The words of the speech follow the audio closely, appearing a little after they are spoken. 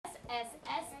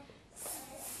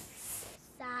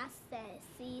Sa, se,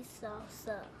 si, so,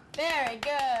 so. Very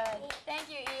good. Thank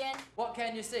you, Ian. What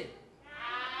can you see?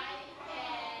 I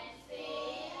can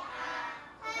see a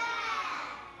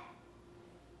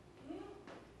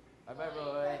flag. Bye-bye,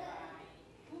 Roy.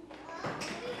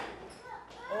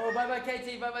 Oh, bye-bye,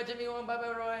 Katie. Bye-bye, Jimmy Wong.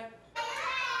 Bye-bye, Roy.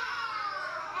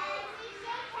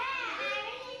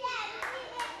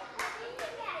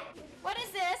 What is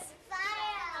this?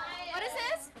 Fire. What is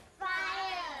this?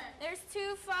 Fire. There's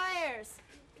 2 fires.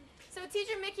 So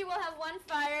Teacher Mickey will have 1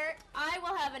 fire. I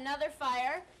will have another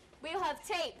fire. We will have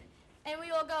tape. And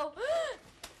we will go,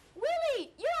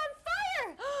 Willie, you're on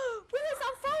fire. Willie's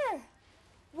on fire.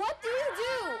 What do you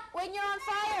do when you're on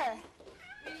fire?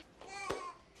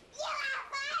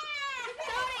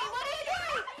 Tony, what are you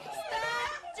doing?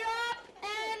 Stop, drop,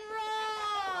 and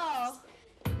roll.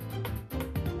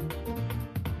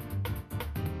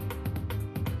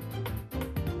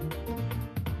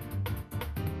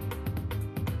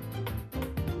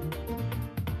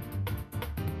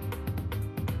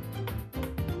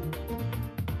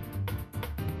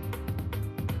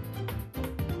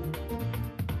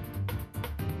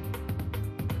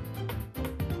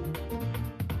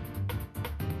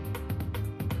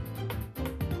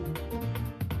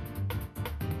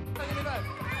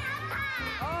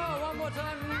 Oh, one more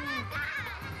time.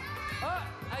 Oh,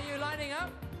 are you lining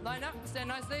up? Line up, stand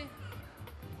nicely.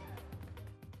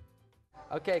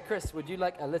 Okay, Chris, would you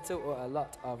like a little or a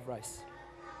lot of rice?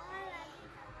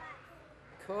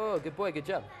 Cool, good boy, good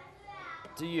job.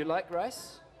 Do you like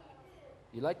rice?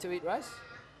 You like to eat rice?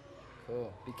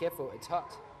 Cool, be careful, it's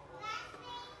hot.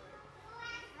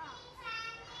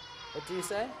 What do you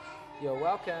say? You're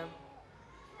welcome.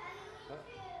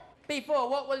 Before,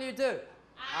 what will you do?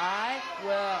 I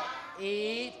will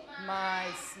eat my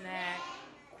snack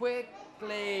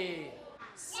quickly.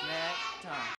 Snack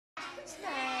time.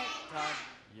 Snack time.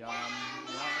 Yum, yum,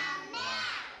 yum.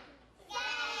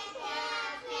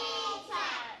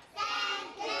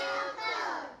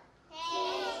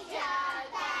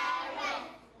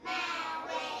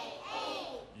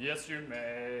 Yes, you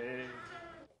may.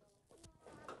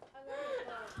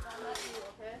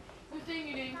 Good thing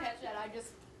you didn't catch that.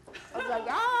 I was like,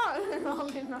 ah! I'll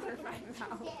get another right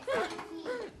now.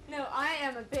 No, I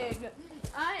am a pig.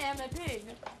 I am a pig.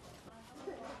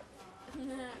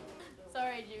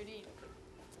 Sorry, Judy.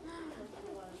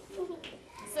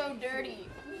 So dirty.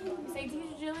 Say,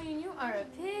 Teacher Jillian, you are a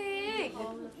pig.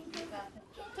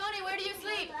 Tony, where do you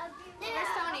sleep?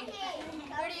 Where's Tony?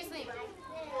 Where do you sleep?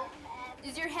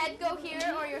 Does your head go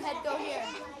here or your head go here?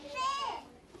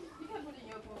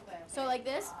 So like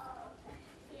this?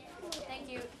 Thank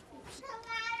you.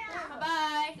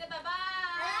 Bye-bye. Say bye-bye.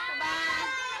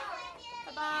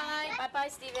 Bye-bye. Bye-bye. Bye-bye,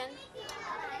 Steven.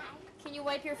 Can you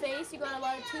wipe your face? You got a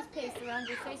lot of toothpaste around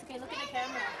your face. Okay, look at the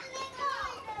camera.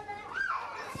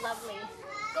 Lovely.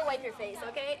 Go wipe your face,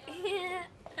 okay?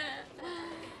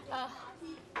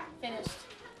 Finished.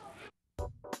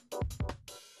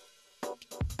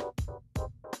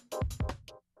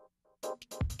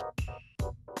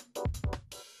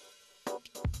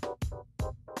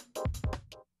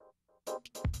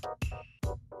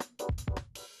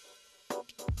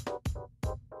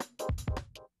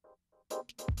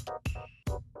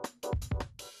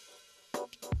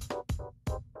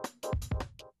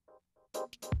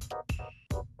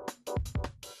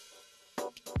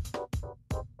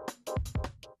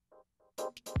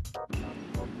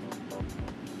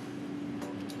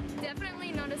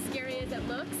 Definitely not as scary as it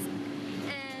looks,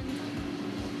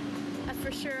 and a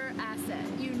for sure asset.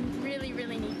 You really,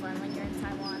 really need one when you're in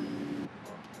Taiwan.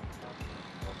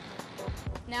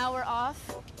 Now we're off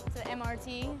to the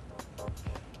MRT.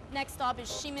 Next stop is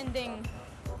Ximending.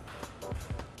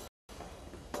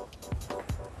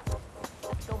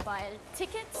 Go buy a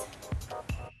ticket.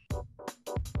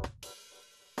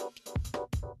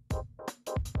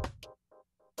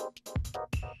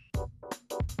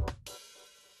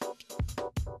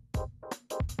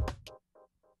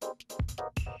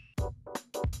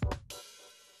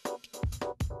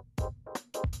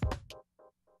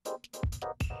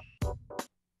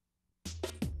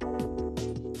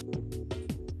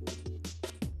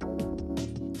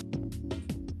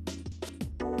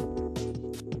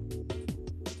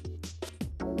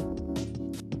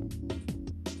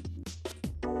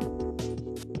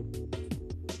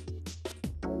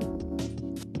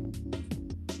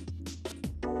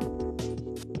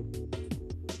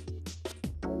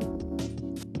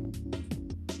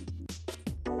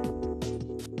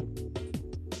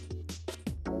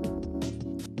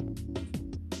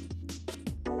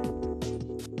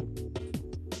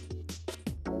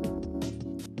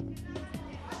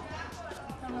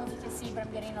 easy, but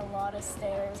I'm getting a lot of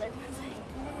stares. Everyone's like,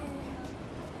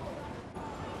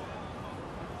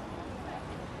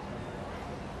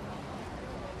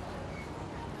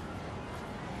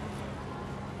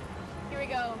 Here we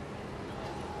go.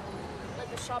 Let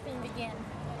the shopping begin.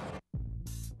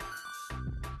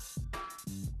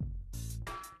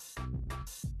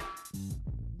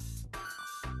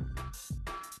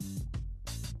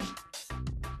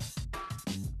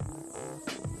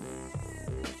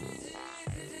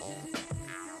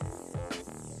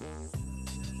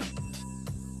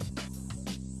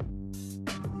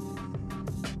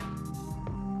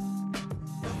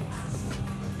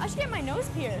 I should get my nose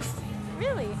pierced.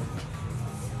 Really?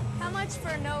 How much for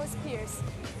a nose pierce?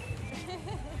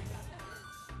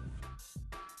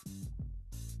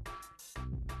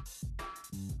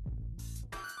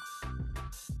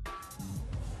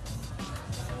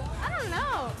 I don't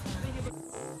know.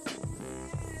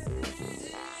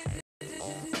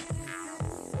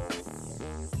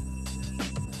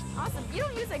 Awesome. You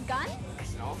don't use a gun?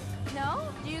 No. No?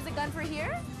 Do you use a gun for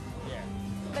here? Yeah.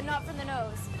 But not for the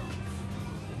nose?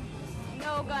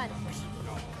 No gun.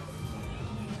 No.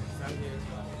 Some here.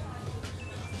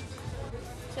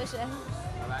 谢谢.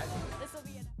 Alright. This will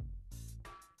be it.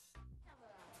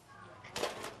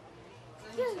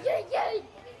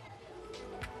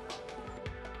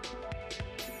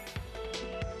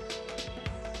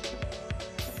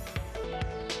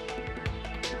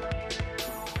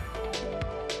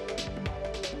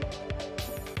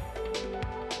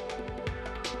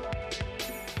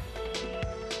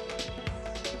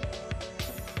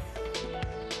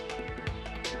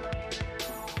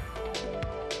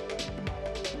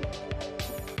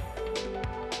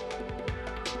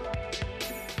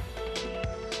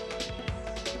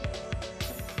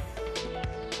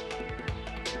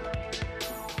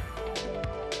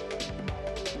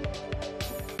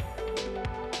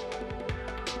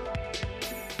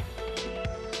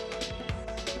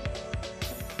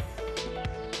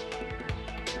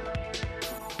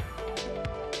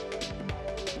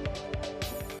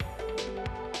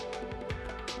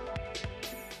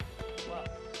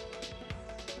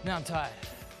 Now I'm tired.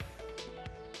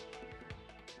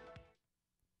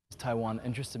 Taiwan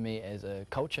interested me as a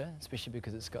culture, especially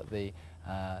because it's got the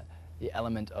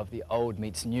element of the old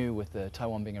meets new, with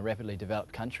Taiwan being a rapidly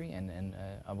developed country, and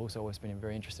I've also always been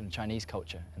very interested in Chinese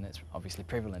culture, and that's obviously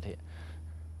prevalent here.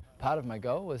 Part of my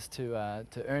goal was to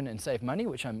earn and save money,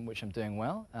 which I'm doing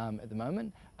well at the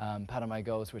moment. Part of my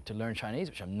goals were to learn Chinese,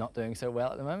 which I'm not doing so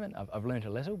well at the moment. I've learned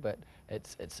a little, but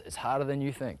it's harder than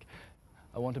you think.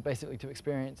 I wanted basically to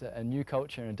experience a new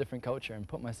culture and a different culture and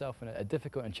put myself in a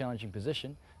difficult and challenging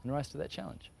position and rise to that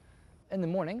challenge. In the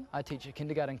morning, I teach a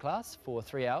kindergarten class for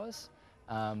 3 hours.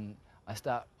 I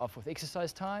start off with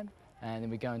exercise time, and then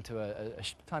we go into a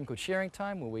time called sharing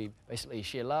time, where we basically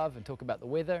share love and talk about the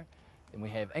weather. Then we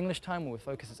have English time, where we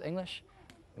focus on English.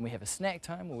 Then we have a snack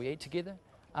time, where we eat together.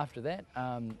 After that,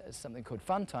 it's something called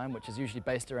fun time, which is usually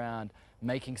based around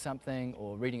making something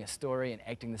or reading a story and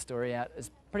acting the story out.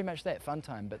 It's pretty much that, fun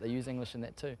time, but they use English in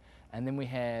that too. And then we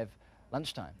have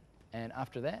lunchtime. And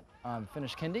after that, I'm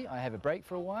finished kindy. I have a break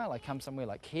for a while. I come somewhere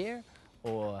like here,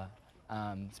 or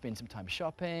spend some time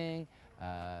shopping,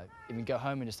 even go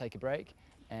home and just take a break.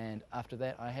 And after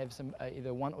that, I have some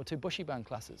either 1 or 2 bushiban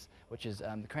classes, which is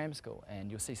the cram school. And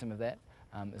you'll see some of that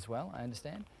as well, I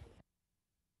understand.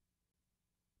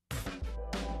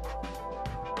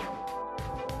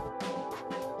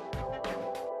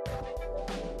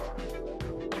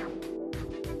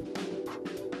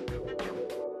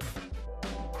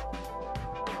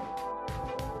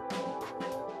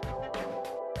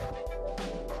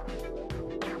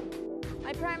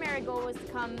 My primary goal was to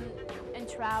come and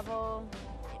travel,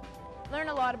 learn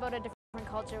a lot about a different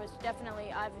culture, which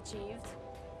definitely I've achieved.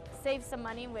 Save some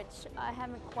money, which I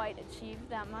haven't quite achieved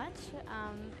that much.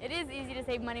 It is easy to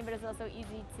save money, but it's also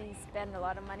easy to spend a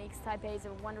lot of money, because Taipei is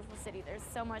a wonderful city. There's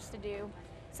so much to do,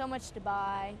 so much to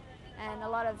buy, and a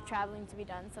lot of traveling to be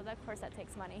done, so of course that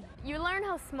takes money. You learn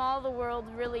how small the world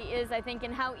really is, I think,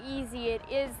 and how easy it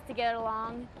is to get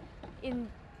along in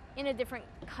a different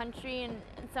country and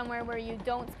somewhere where you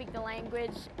don't speak the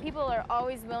language. People are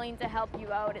always willing to help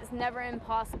you out. It's never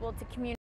impossible to communicate